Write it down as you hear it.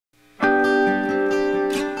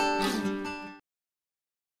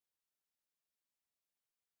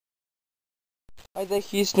Hi there,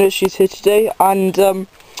 Hughes Nurseries here today, and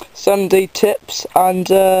Sunday tips. And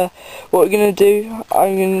what I'm going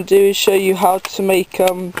to do is show you how to make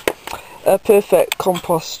a perfect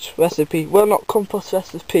compost recipe. Well, not compost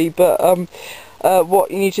recipe, but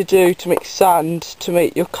what you need to do to make sand to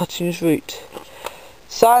make your cuttings root.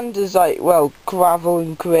 Sand is like, well, gravel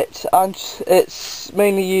and grit, and it's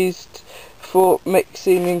mainly used for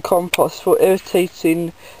mixing in compost, for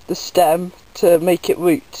irritating the stem to make it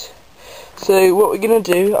root. So what we're going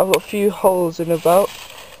to do, I've got a few holes in about.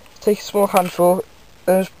 Take a small handful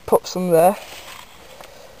and just pop some there.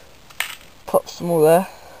 Pop some more there.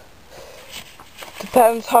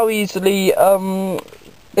 Depends how easily the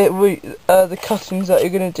cuttings that you're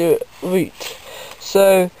going to do it root.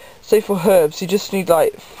 So say for herbs, you just need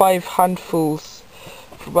like 5 handfuls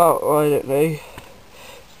for about, I don't know,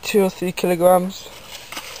 2 or 3 kilograms.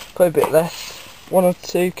 Probably a bit less, 1 or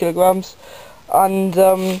 2 kilograms.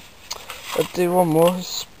 And I'll do one more,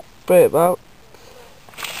 spray it about.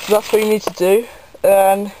 So that's what you need to do.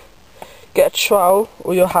 And get a trowel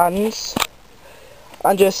or your hands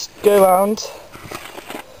and just go around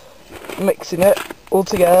mixing it all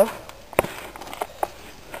together.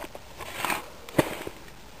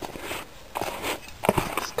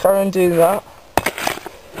 Just carry on doing that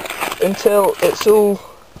until it's all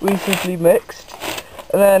reasonably mixed.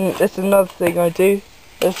 And then there's another thing I do,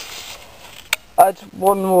 is add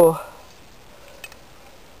one more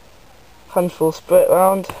handful, spray it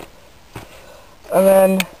around, and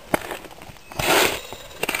then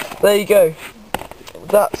there you go.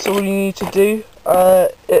 That's all you need to do.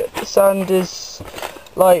 Sand is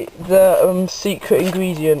like the secret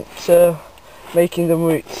ingredient to making the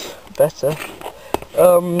roots better.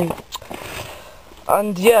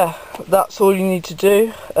 And yeah, that's all you need to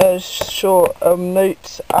do. Short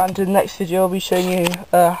notes, and in the next video I'll be showing you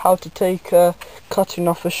how to take cutting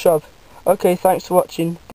off a shrub. Okay, thanks for watching.